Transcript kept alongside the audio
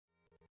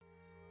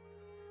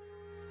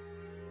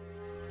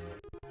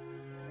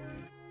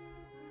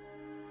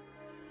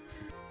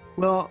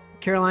Well,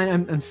 Caroline,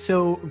 I'm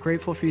so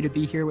grateful for you to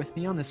be here with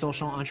me on the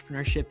Social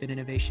Entrepreneurship and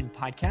Innovation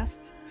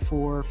podcast.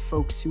 For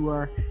folks who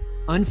are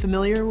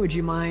unfamiliar, would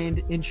you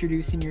mind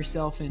introducing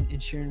yourself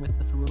and sharing with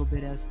us a little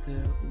bit as to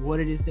what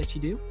it is that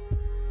you do?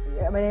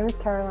 Yeah, my name is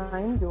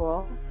Caroline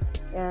Duell,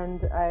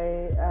 and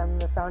I am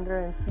the founder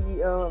and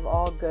CEO of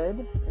All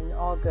Good. And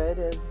All Good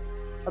is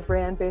a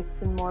brand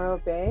based in Morro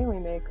Bay. We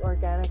make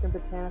organic and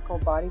botanical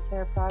body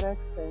care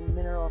products and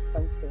mineral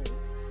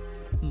sunscreens.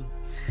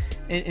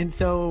 And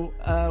so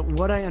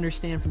what I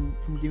understand from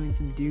doing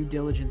some due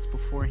diligence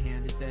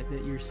beforehand is that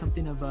you're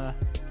something of a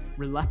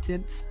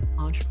reluctant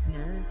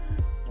entrepreneur.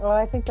 Well,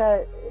 I think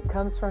that it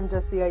comes from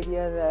just the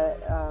idea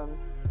that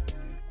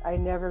I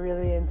never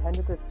really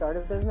intended to start a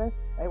business.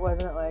 It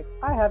wasn't like,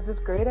 I have this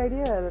great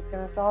idea that's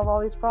going to solve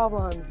all these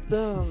problems.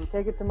 Boom,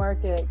 take it to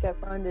market, get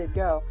funded,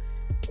 go.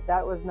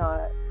 That was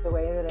not the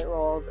way that it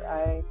rolled.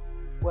 I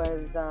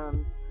was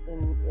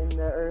in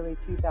the early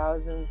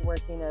 2000s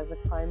working as a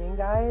climbing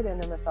guide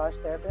and a massage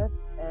therapist,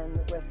 and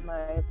with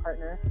my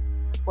partner,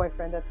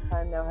 boyfriend at the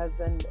time, now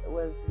husband,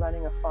 was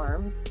running a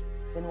farm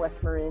in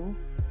West Marin,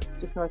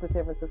 just north of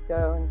San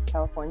Francisco in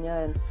California.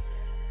 And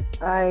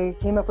I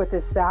came up with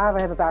this salve.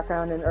 I have a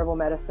background in herbal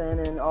medicine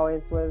and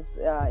always was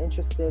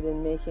interested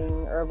in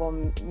making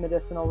herbal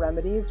medicinal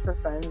remedies for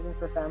friends and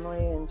for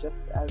family, and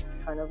just as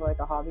kind of like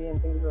a hobby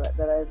and things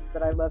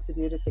that I love to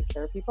do to take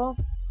care of people.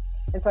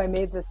 And so I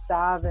made this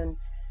salve and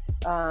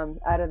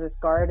out of this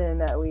garden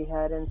that we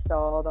had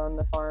installed on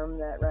the farm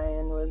that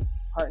Ryan was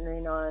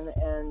partnering on,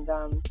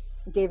 and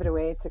gave it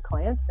away to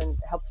clients and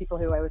helped people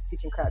who I was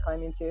teaching crack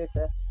climbing to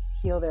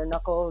heal their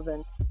knuckles,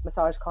 and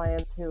massage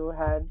clients who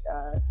had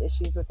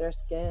issues with their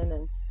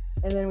skin.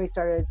 And then we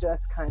started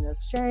just kind of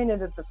sharing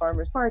it at the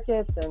farmers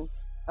markets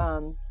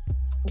and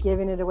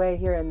giving it away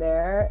here and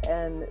there.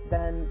 And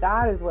then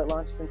that is what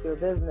launched into a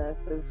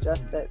business, is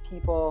just that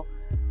people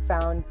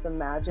found some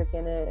magic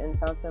in it and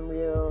found some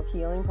real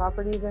healing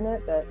properties in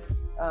it that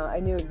I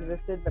knew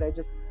existed, but I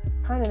just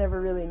kind of never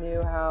really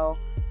knew how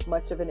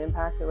much of an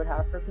impact it would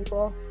have for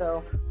people.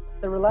 So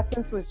the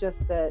reluctance was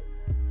just that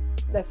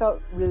I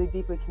felt really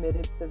deeply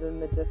committed to the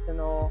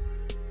medicinal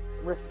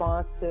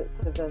response, to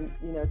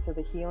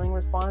the healing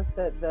response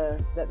that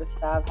the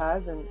salve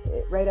has. And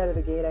right out of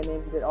the gate, I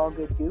named it All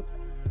Good Goop,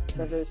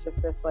 because it's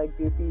just this like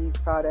goopy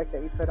product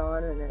that you put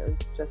on, and it was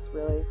just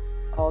really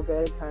all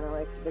good, kind of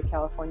like the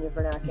California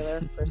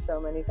vernacular for so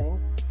many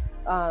things.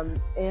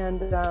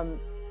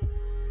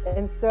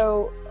 And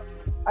so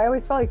I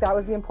always felt like that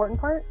was the important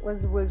part,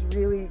 was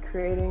really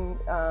creating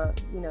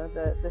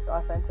this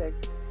authentic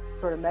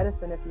sort of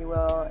medicine, if you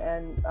will.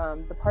 And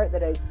the part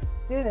that I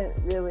didn't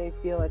really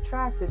feel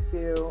attracted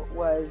to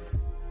was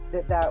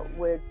that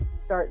would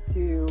start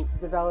to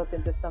develop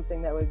into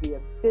something that would be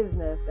a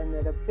business, and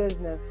that a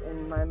business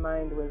in my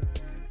mind was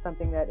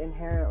something that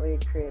inherently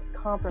creates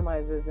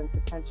compromises and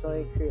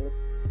potentially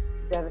creates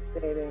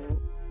devastating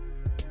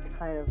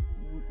kind of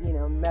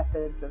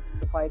methods of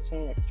supply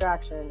chain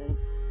extraction and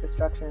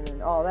destruction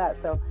and all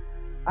that. So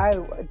I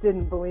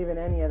didn't believe in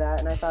any of that,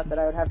 and I thought that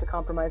I would have to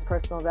compromise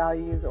personal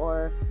values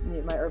or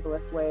my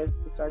herbalist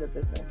ways to start a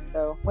business.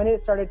 So when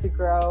it started to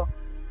grow,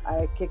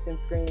 I kicked and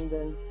screamed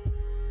and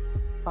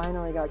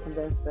finally got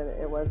convinced that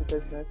it was a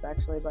business,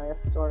 actually, by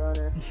a store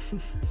owner.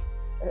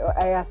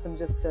 I asked him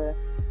just to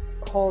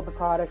hold the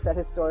products at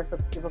his store so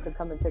people could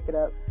come and pick it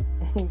up.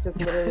 He just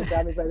literally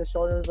grabbed me by the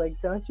shoulder and was like,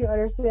 "Don't you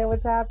understand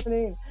what's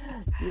happening?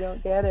 You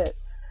don't get it."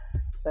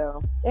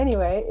 So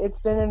anyway, it's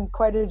been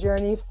quite a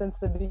journey since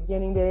the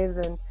beginning days,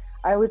 and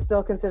I would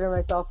still consider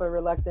myself a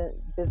reluctant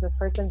business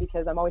person,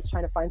 because I'm always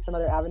trying to find some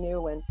other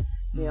avenue. When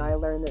I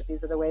learn that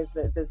these are the ways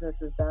that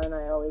business is done,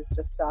 I always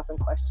just stop and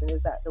question,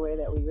 is that the way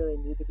that we really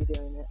need to be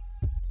doing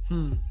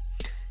it?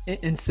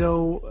 And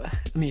so,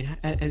 I mean,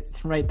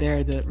 right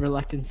there, the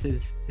reluctance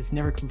is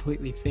never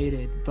completely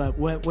faded. But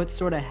what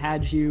sort of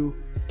had you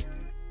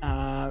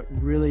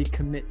really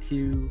commit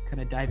to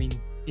kind of diving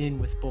in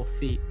with both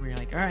feet, where you're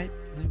like, all right,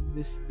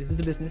 this is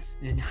a business,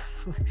 and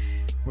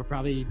we're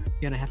probably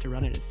gonna have to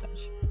run it as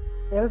such?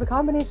 It was a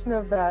combination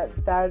of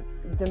that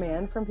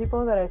demand from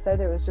people that I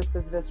said. It was just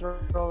this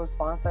visceral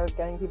response. I was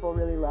getting people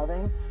really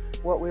loving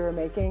what we were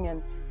making,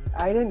 and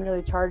I didn't really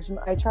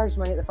I charged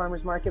money at the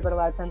farmer's market, but a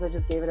lot of times I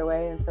just gave it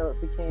away. And so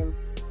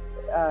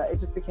it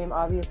just became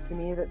obvious to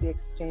me that the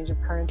exchange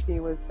of currency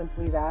was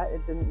simply that.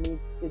 It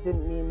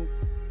didn't mean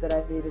that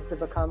I needed to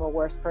become a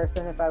worse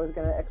person if I was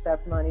going to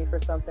accept money for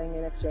something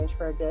in exchange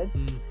for a good.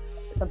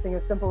 Something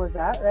as simple as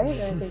that, right?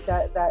 And I think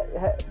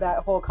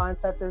that whole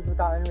concept has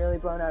gotten really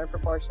blown out of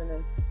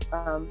proportion,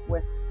 and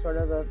with sort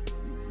of the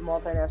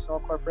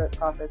multinational corporate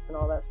profits and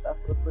all that stuff,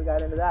 we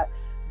got into that.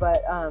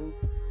 But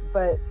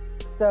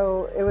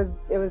so it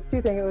was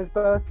two things. It was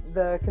both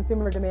the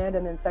consumer demand,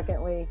 and then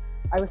secondly,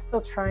 I was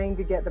still trying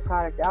to get the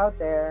product out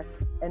there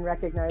and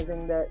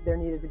recognizing that there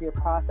needed to be a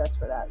process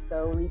for that.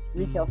 So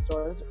retail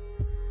stores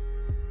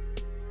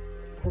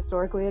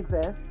historically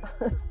exist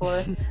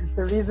for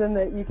the reason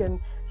that you can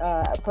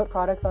put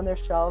products on their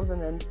shelves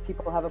and then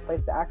people have a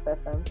place to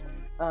access them.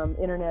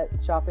 Internet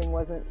shopping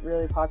wasn't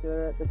really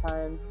popular at the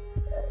time.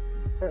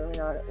 certainly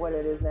not what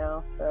it is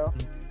now. So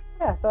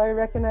yeah, so I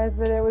recognized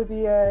that it would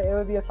be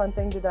a fun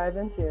thing to dive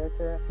into,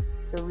 to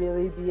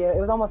really be it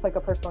was almost like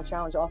a personal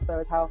challenge also,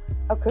 is how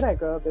could I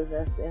grow a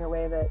business in a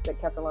way that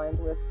kept aligned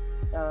with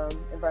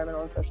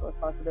environmental and social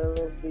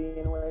responsibility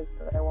in ways